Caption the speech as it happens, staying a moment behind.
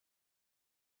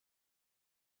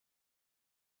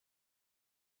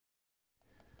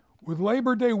With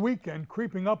Labor Day weekend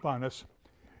creeping up on us,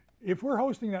 if we're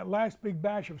hosting that last big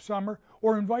bash of summer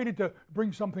or invited to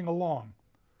bring something along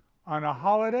on a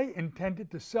holiday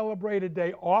intended to celebrate a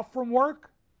day off from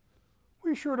work,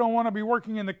 we sure don't want to be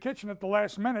working in the kitchen at the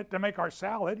last minute to make our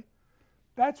salad.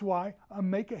 That's why a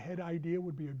make-ahead idea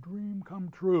would be a dream come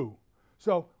true.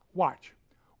 So watch.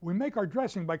 We make our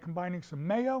dressing by combining some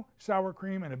mayo, sour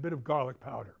cream, and a bit of garlic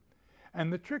powder.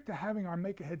 And the trick to having our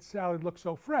make-ahead salad look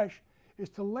so fresh is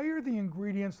to layer the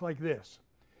ingredients like this.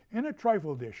 In a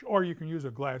trifle dish, or you can use a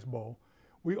glass bowl,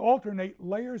 we alternate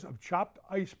layers of chopped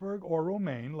iceberg or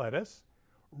romaine lettuce,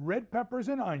 red peppers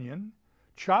and onion,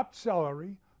 chopped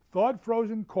celery, thawed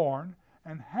frozen corn,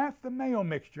 and half the mayo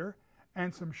mixture,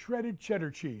 and some shredded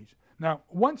cheddar cheese. Now,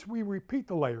 once we repeat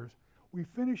the layers, we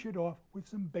finish it off with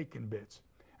some bacon bits,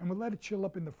 and we let it chill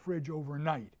up in the fridge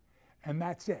overnight. And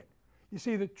that's it. You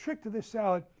see, the trick to this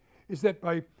salad is that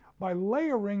by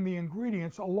layering the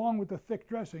ingredients along with the thick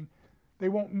dressing, they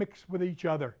won't mix with each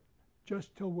other,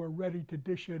 just till we're ready to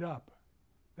dish it up.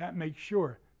 That makes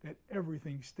sure that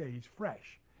everything stays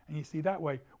fresh. And you see, that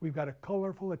way we've got a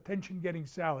colorful, attention-getting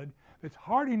salad that's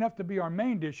hard enough to be our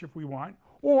main dish if we want,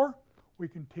 or we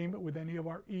can team it with any of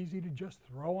our easy to just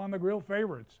throw on the grill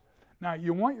favorites. Now,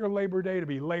 you want your Labor Day to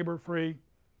be labor-free?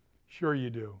 Sure you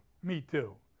do. Me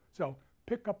too. So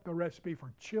pick up the recipe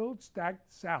for chilled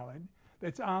stacked salad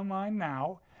that's online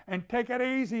now and take it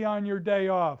easy on your day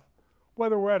off.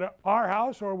 Whether we're at our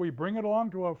house or we bring it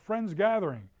along to a friend's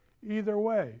gathering, either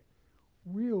way,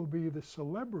 we'll be the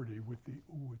celebrity with the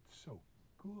 "ooh, it's so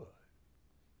good."